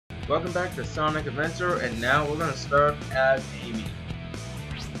welcome back to Sonic Adventure, and now we're gonna start as Amy.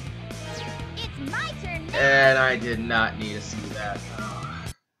 It's my turn now. And I did not need to see that.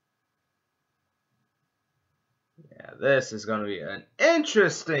 Yeah, this is gonna be an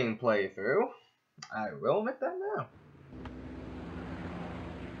interesting playthrough. I will admit that now.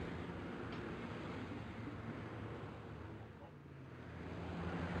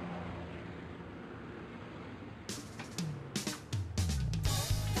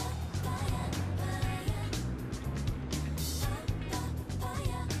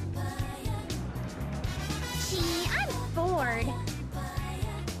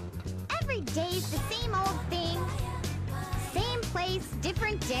 Every day's the same old thing. Same place,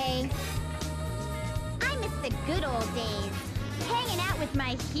 different day. I miss the good old days. Hanging out with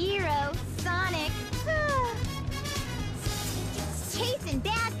my hero, Sonic. Chasing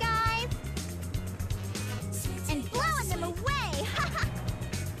bad guys. And blowing them away.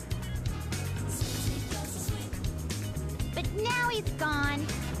 But now he's gone.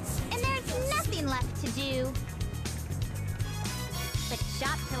 And there's nothing left to do. But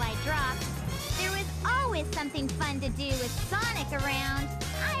shop till I drop. There was always something fun to do with Sonic around.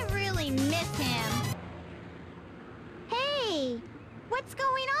 I really miss him. Hey, what's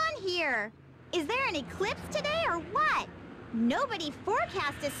going on here? Is there an eclipse today or what? Nobody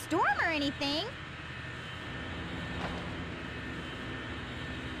forecast a storm or anything.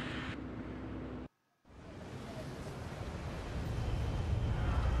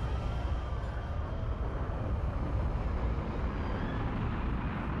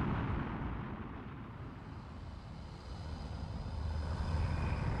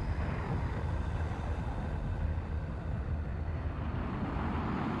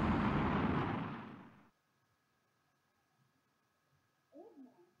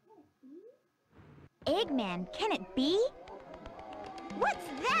 Eggman, can it be? What's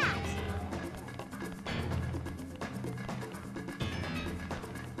that?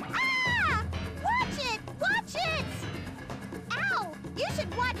 Ah! Watch it! Watch it! Ow! You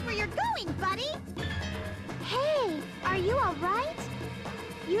should watch where you're going, buddy! Hey, are you all right?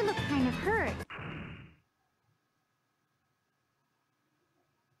 You look kind of hurt.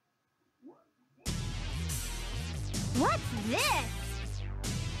 What's this?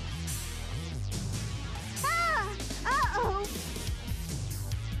 Uh-oh!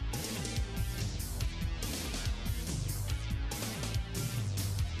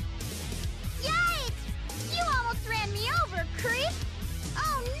 Yikes! You almost ran me over, creep!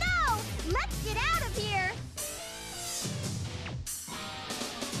 Oh no! Let's get out of here!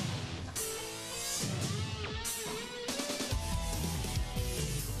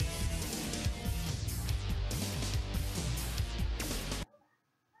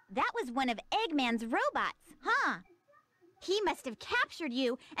 That was one of Eggman's robots, huh? He must have captured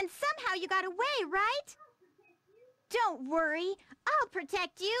you, and somehow you got away, right? Don't worry, I'll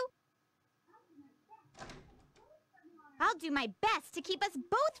protect you. I'll do my best to keep us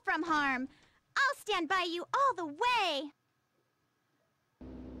both from harm. I'll stand by you all the way.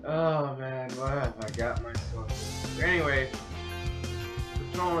 Oh man, what have I got myself into? Anyway,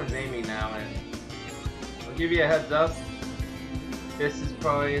 controlling Amy now, and I'll give you a heads up. This is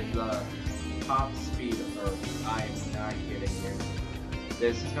probably the top speed of Earth. I am not kidding here.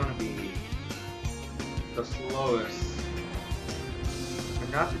 This is gonna be the slowest, but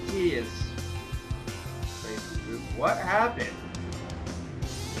not the tedious. What happened?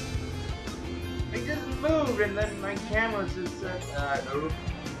 I just moved and then my camera just said, nope.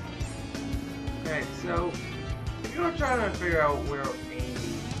 Okay, so if you're trying to figure out where Amy's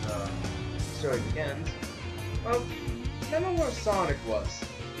story begins, well, remember where Sonic was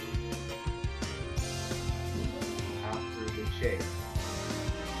after the chase.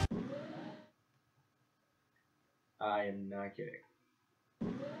 I am not kidding.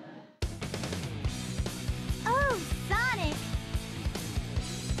 Oh, Sonic!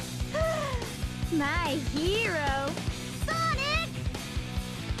 My hero! Sonic!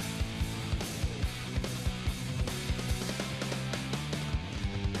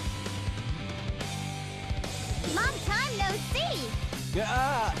 Long time no see!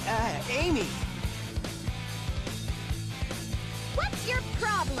 Amy! What's your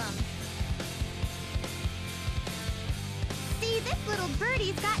problem? See, this little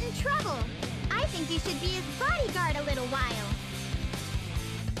birdie's got in trouble. I think you should be his bodyguard a little while.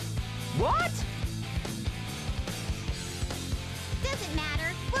 What? Doesn't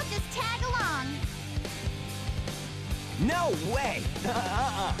matter. We'll just tag along. No way!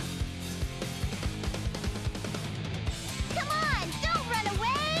 Come on, don't run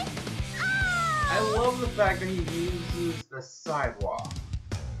away! Oh! I love the fact that he uses the sidewalk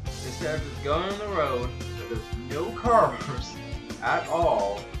to instead of just going on the road where there's no cars at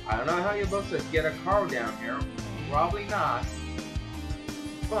all. I don't know how you're supposed to get a car down here. Probably not.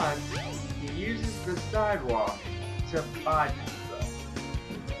 But he uses the sidewalk to bypass us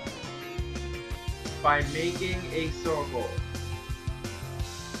by making a circle.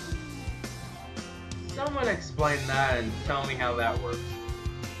 Someone explain that and tell me how that works.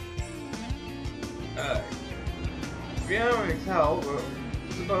 If you haven't tell, we're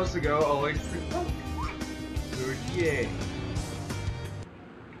supposed to go all the way to the coast. Good, yay.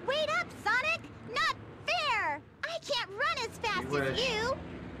 Wait up, Sonic! Not fair! I can't run as fast as you!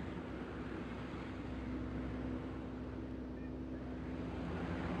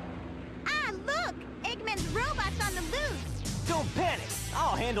 Ah, look! Eggman's robot's on the loose! Don't panic.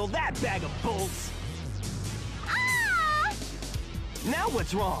 I'll handle that bag of bolts. Ah! Now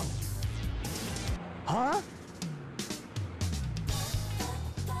what's wrong? Huh?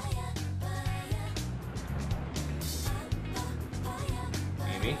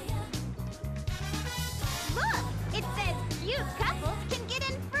 Amy? Look! It says cute couples can get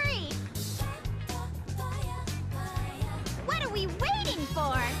in free! What are we waiting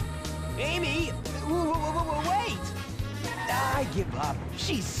for? Amy! Wait! I give up.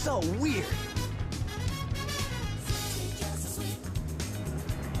 She's so weird.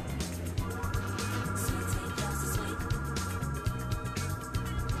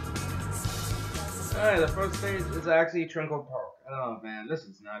 Alright, the first stage is actually Twinkle Park. Oh man, this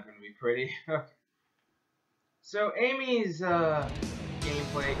is not going to be pretty. So Amy's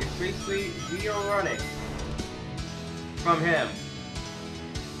gameplay is basically we are running from him.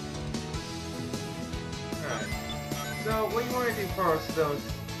 Alright, so what you want to do first, those,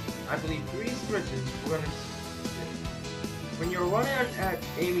 I believe, 3 switches, we're going to, when you're running at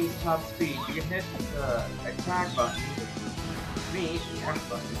Amy's top speed, you can hit the attack button, me, the F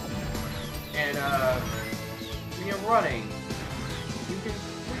button. And when you're running, you can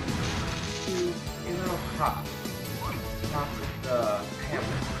do a little hop with the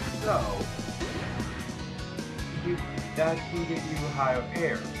hammer. So that can get you higher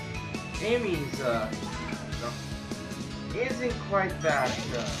air. Amy's isn't quite that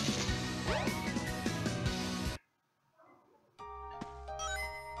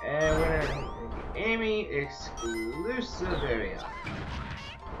and we're in an Amy exclusive area.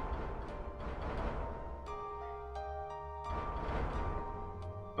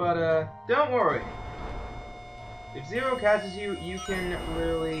 But don't worry. If Zero catches you, you can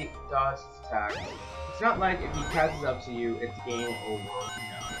literally dodge his attack. It's not like if he catches up to you, it's game over.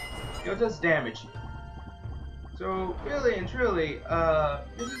 No. He'll just damage you. So really and truly, you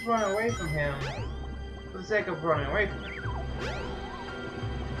just run away from him for the sake of running away from him.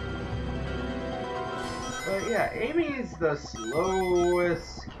 But yeah, Amy is the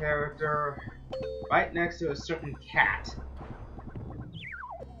slowest character, right next to a certain cat.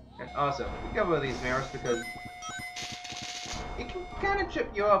 And also, be careful with these mirrors because it can kind of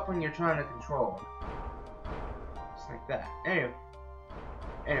trip you up when you're trying to control. Just like that.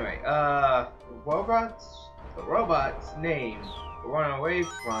 Anyway, the robot's name we're running away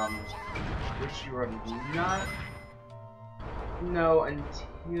from, which you are not know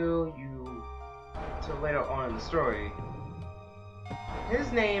until later on in the story.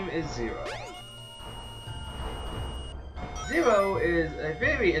 His name is Zero. Zero is a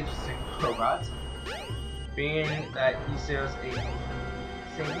very interesting robot, being that he shares a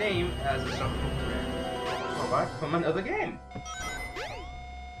same name as a robot from another game.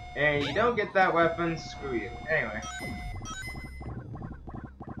 And you don't get that weapon, screw you. Anyway.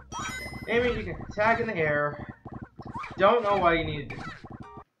 Amy, you can attack in the air. Don't know why you needed it.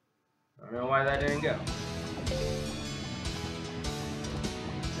 Don't know why that didn't go.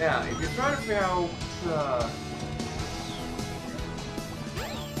 Now, if you're trying to figure out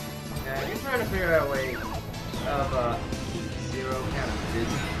if you're trying to figure out a way of keep Zero kind of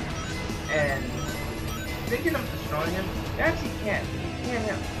busy and thinking of destroying him, you actually can't. You can't hit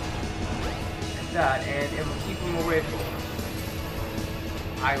him. Like that, and it will keep him away from him.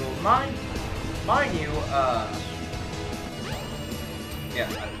 I will mind you, yeah,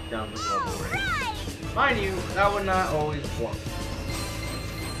 I've done this level already. Mind you, that would not always work.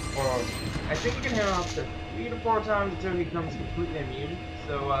 Or, I think you can hit him up to 3 to 4 times until he becomes completely immune,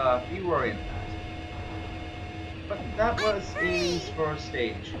 so be worried about that. But that was Amy's first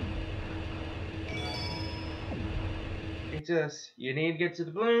stage. It's just, you need to get to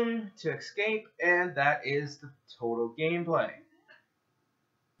the balloon to escape, and that is the total gameplay.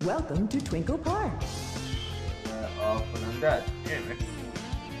 Welcome to Twinkle Park. Off when I'm dead. Anyway.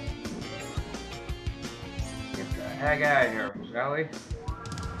 Get the heck out of here, shall we?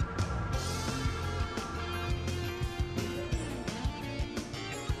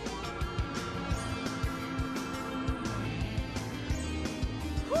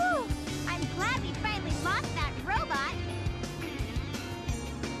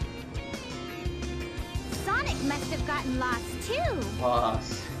 must have gotten lost too.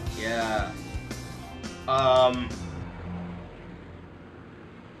 Lost. Yeah.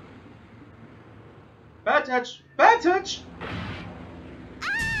 Bad touch! Bad touch!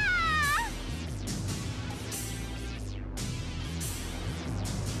 Ah!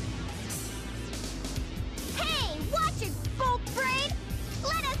 Hey, watch it, Bolt Braid!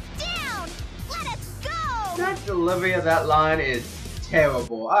 Let us down! Let us go! That delivery of that line is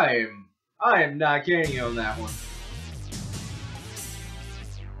terrible. I am not kidding you on that one.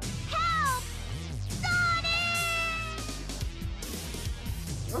 Help! Sonic!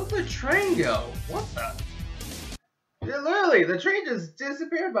 Where'd the train go? What the? Yeah, literally, the train just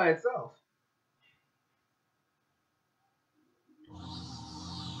disappeared by itself.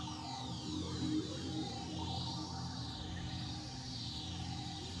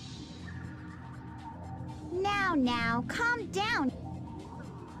 Now, calm down.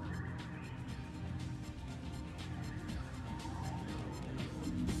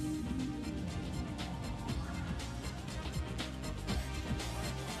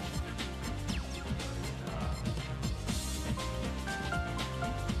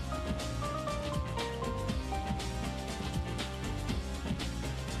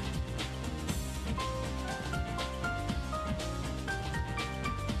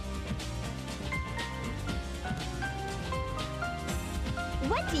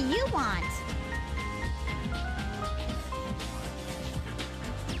 What do you want?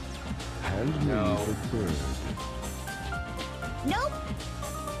 Hand me No. the bird. Nope.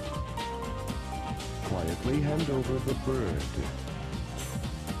 Quietly hand over the bird.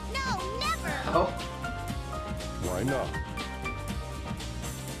 No, never. Oh, Why not?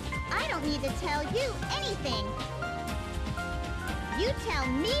 I don't need to tell you anything. You tell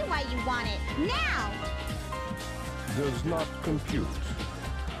me why you want it now. Does not compute.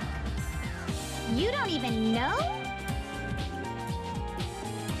 You don't even know?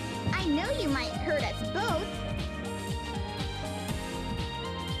 I know you might hurt us both.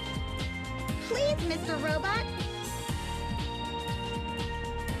 Please, Mr. Robot.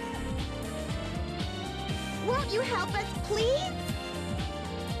 Won't you help us, please?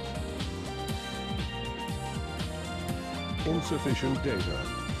 Insufficient data.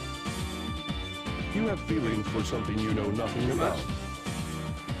 You have feelings for something you know nothing about.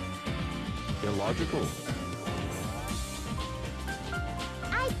 Illogical.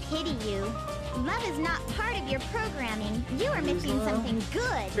 I pity you. Love is not part of your programming. You are missing something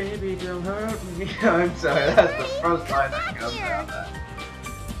good. baby, don't hurt me. I'm sorry, that's the first line that Come comes here. out of that.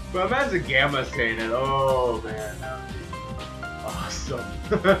 But imagine Gamma saying it. Oh man, that would be awesome.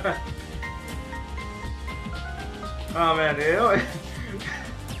 Oh man, dude.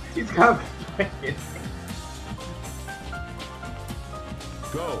 He's got me.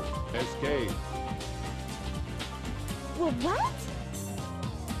 Go. Escape. Well, what?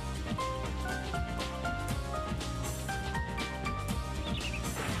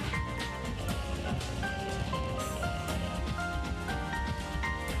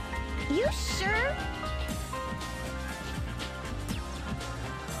 You sure?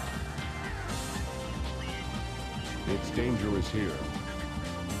 It's dangerous here.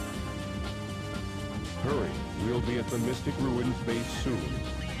 Hurry. We'll be at the Mystic Ruins base soon.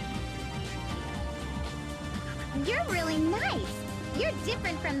 You're really nice. You're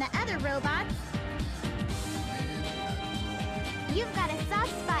different from the other robots. You've got a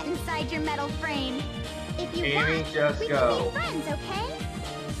soft spot inside your metal frame. If you Amy, want, just we go. can be friends, okay?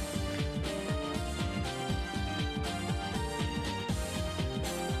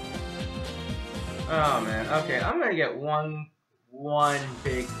 Oh man, okay, I'm gonna get one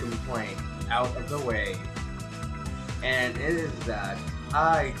big complaint out of the way, and it is that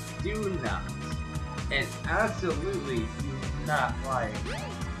I do not, and absolutely do not like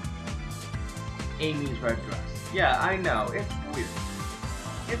Amy's red dress. Yeah, I know, it's weird.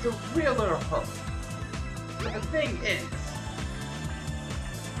 It's a weird little hook. But the thing is,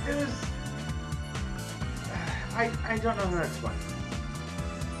 I don't know how to explain it.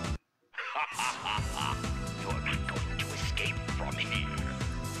 You're not going to escape from here.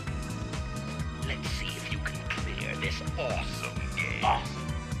 Let's see if you can clear this awesome game.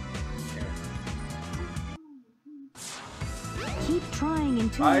 Keep trying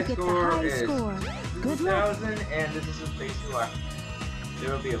until My you get the score high is score. Good luck. 2000, and this is a space left.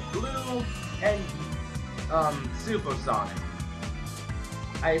 There will be a blue and supersonic.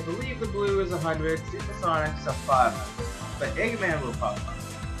 I believe the blue is 100, supersonic's a 500, but Eggman will pop up.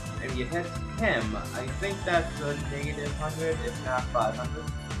 If you hit him, I think that's a negative 100, if not 500.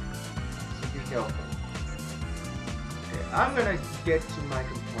 So be careful. Okay, I'm gonna get to my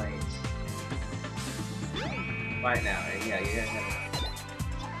complaints. right now. And yeah, you're gonna have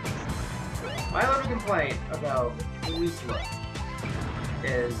my little complaint about Louise look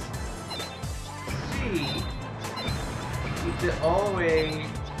is she keeps it all the way.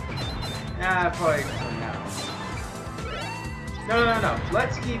 Probably now. No.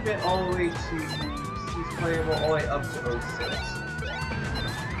 Let's keep it all the way to she's playable all the way up to 06.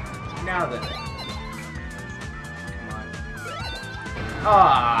 Now then. Come on.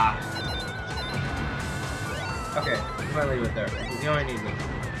 Ah. Okay, I'm gonna leave it there. You only need me.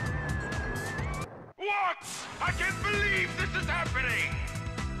 What? I can't believe this is happening!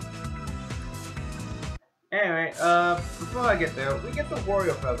 Anyway, before I get there, we get the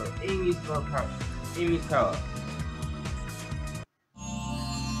Warrior Feather, Amy's power.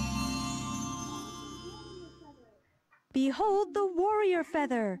 Behold the warrior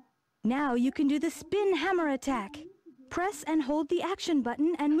feather! Now you can do the spin hammer attack. Press and hold the action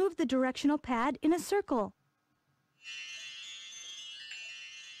button and move the directional pad in a circle.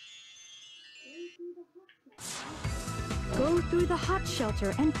 Go through the hot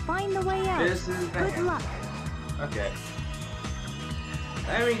shelter and find the way out. This is Good luck. Okay.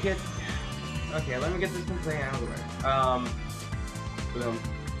 Let me get this complaint out of the way. Boom.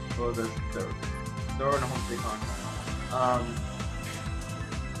 For the door and home street content.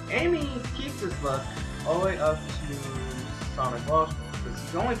 Amy keeps this look all the way up to Sonic Lost World, because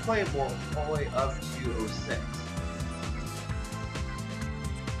he's only playable all the way up to 06.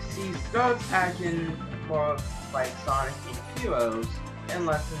 She starts acting more like Sonic and Heroes in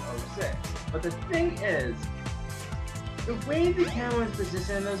less than 06. But the thing is, the way the camera is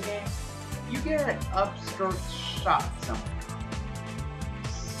positioned in those games, you get an upskirt shot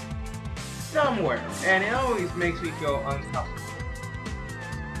somewhere, and it always makes me feel uncomfortable.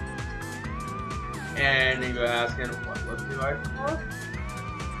 And you're asking, what look do I prefer?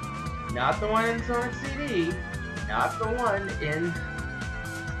 Not the one in Sonic CD, not the one in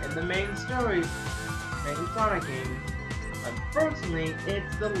the main story, main Sonic game. Unfortunately,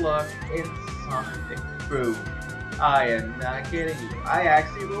 it's the look in Sonic Boom. I am not kidding you. I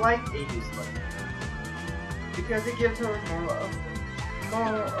actually like Amy's look because it gives her more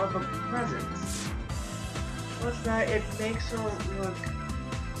of a presence. What's that? It makes her look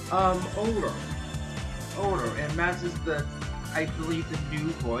older, and matches I believe the new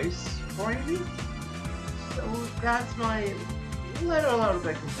voice for Amy. So that's my little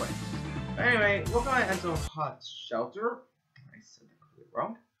bit complaint. Anyway, we're gonna enter Hot Shelter. I said that completely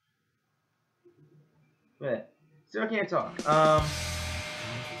wrong. But still can't talk.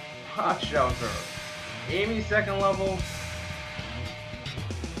 Hot Shelter. Amy's second level.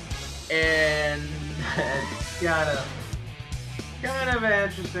 And it's kind of an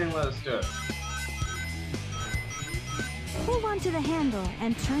interesting little story. Hold on to the handle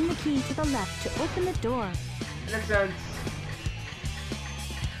and turn the key to the left to open the door. In a sense,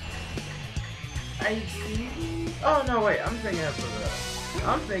 oh no, wait, I'm thinking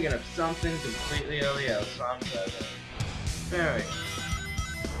of something completely else, so I'm sorry. Anyway,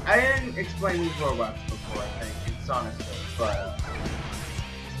 I didn't explain these robots before, I think, in Sonic Story, but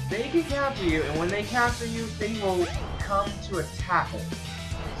they can capture you, and when they capture you, they will come to attack you.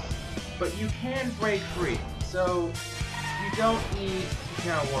 But you can break free, so you don't need to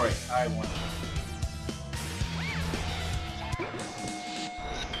kind of worry. I want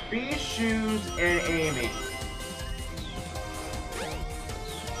Speed, Shoes, and Amy.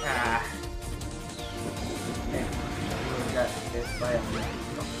 Ah. Man, I really got hit by a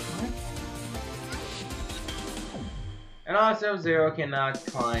and also, Zero cannot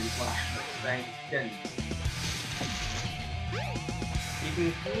climb platforms, thank goodness. You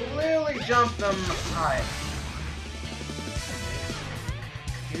can clearly jump them high.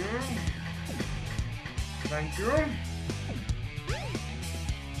 Thank you.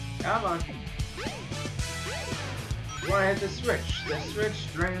 Come on. We want to hit the switch. The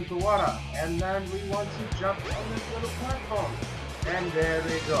switch drains the water, and then we want to jump on this little platform. And there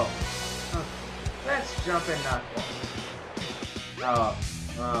we go. Let's jump in that one.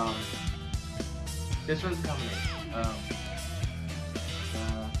 This one's coming in.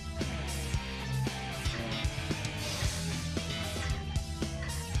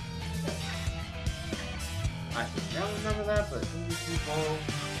 I don't remember that, but people.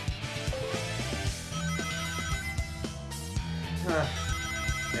 Yeah.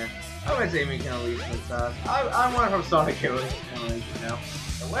 I would say we can at least move fast. I want her Sonic Heroes Generation now.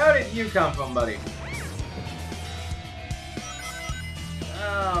 So where did you come from, buddy?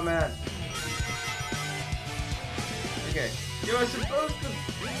 Oh man. Okay, you are supposed to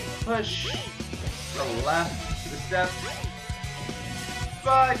push the left the steps,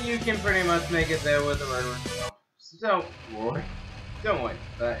 but you can pretty much make it there with the regular jump. Don't worry. Don't worry.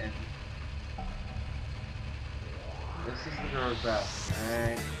 Button. This is the girl's bathroom,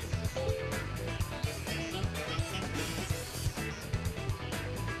 alright?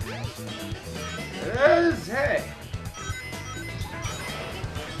 Hey!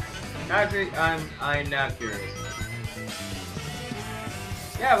 Actually, I'm now curious.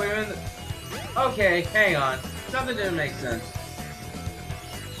 Yeah, we were in the... Okay, hang on. Something didn't make sense.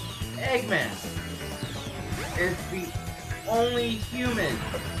 Eggman is the only human.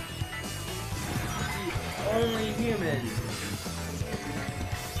 The only human.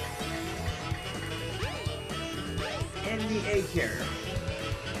 In the egg carrier.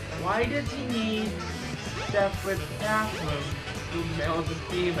 Why does he need separate bathrooms for males and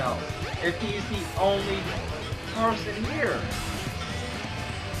females if he's the only person here?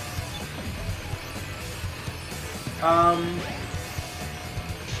 I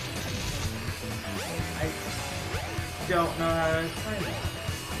don't know how to explain it.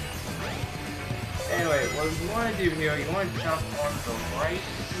 Anyway, what you want to do here, you want to jump on the right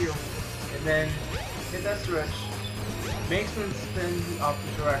here, and then hit that switch. Makes them spin the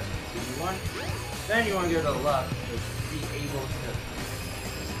opposite direction. Then you want to go to the left to be able to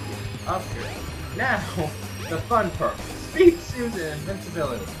upgrade. Now, the fun part: speed, suits, and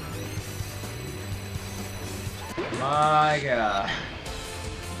invincibility. My God.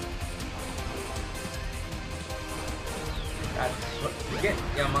 That's what you get,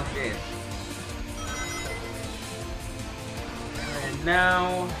 young monkeys. And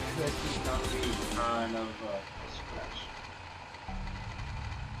now, this is gonna be kind of a stretch.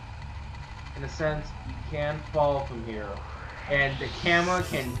 In a sense, you can fall from here, and the camera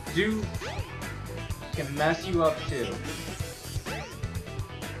can mess you up too.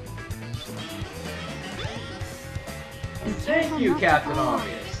 Thank you, Captain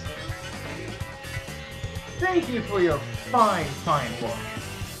Obvious. Thank you for your fine work.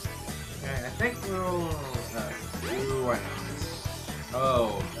 And I think we'll... why not?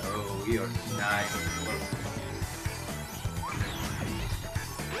 Oh no, we are not close.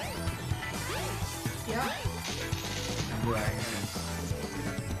 Yeah. Right.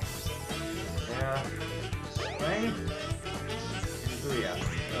 Yeah. Right? Yeah.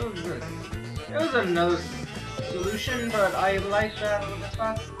 It was another solution, but I like that a little bit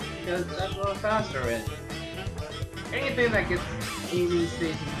faster because that's a little faster, and anything that gets Amy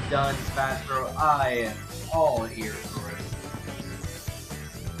Station done faster, I am all ears for it.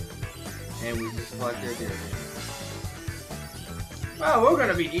 And we just collected it. Well, we're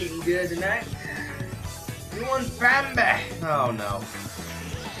gonna be eating good tonight. You want Bambi? Oh no.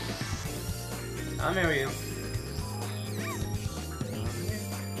 I'm here, you.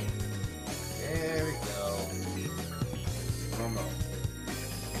 There we go. Normal.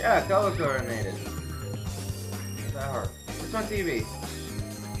 Yeah, color coordinated. That hard. It's on TV.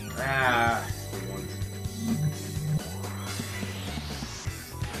 Ah,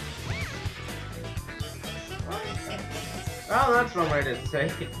 well, that's one way to say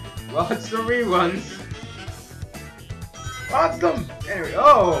it. Watch the reruns. Watch them! Anyway,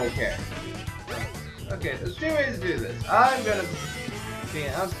 oh, okay. Okay, there's two ways to do this. I'm gonna be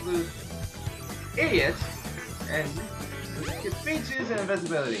an absolute idiot and get speeches and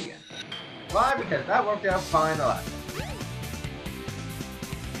invisibility again. Why? Because that worked out fine the last time.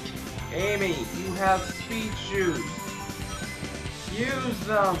 Amy, you have speed shoes. Use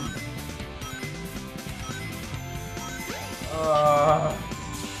them.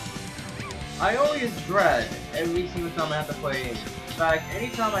 I always dread every single time I have to play Amy. In fact,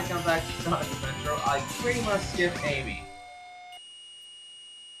 anytime I come back to Sonic Adventure, I pretty much skip Amy.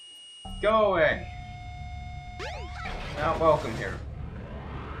 Go away. Not welcome here.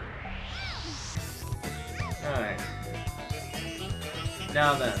 Alright.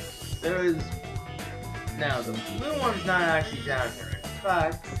 Now then, there is... Now, the blue one's not actually down here. In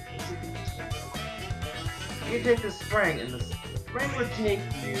fact, you take the spring, and the spring would take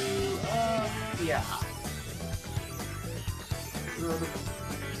you... yeah.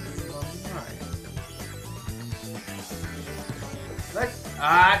 Let's...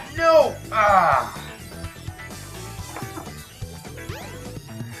 no!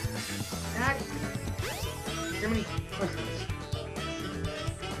 Too many questions.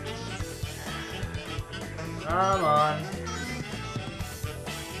 Come on.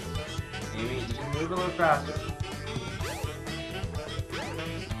 Maybe you can move a little faster.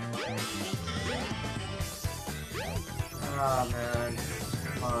 Ah, man.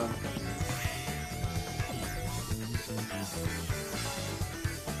 Come on.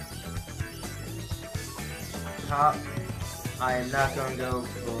 Top. I am not going to go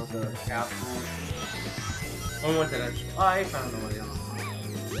for the capital. One went to the next life. I don't know what the other.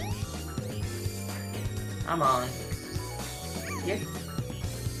 Come on. Yes.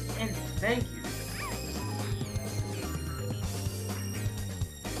 And thank you.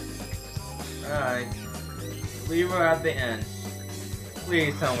 Alright. We were at the end.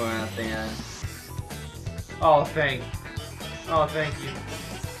 Please tell me we're at the end. Oh, thank you.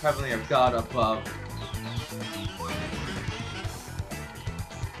 Heavenly or God above.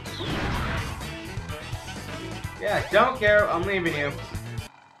 Yeah, don't care. I'm leaving you.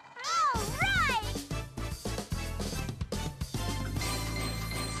 Alright!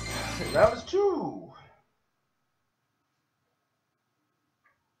 That was 2.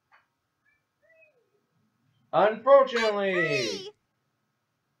 Unfortunately.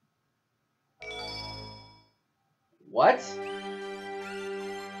 What?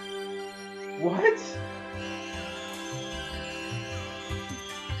 What?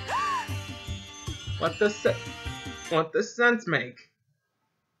 What does sense make?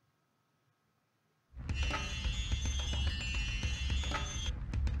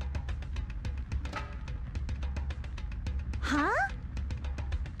 Huh?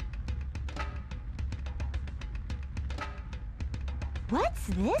 What's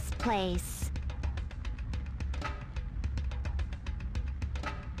this place?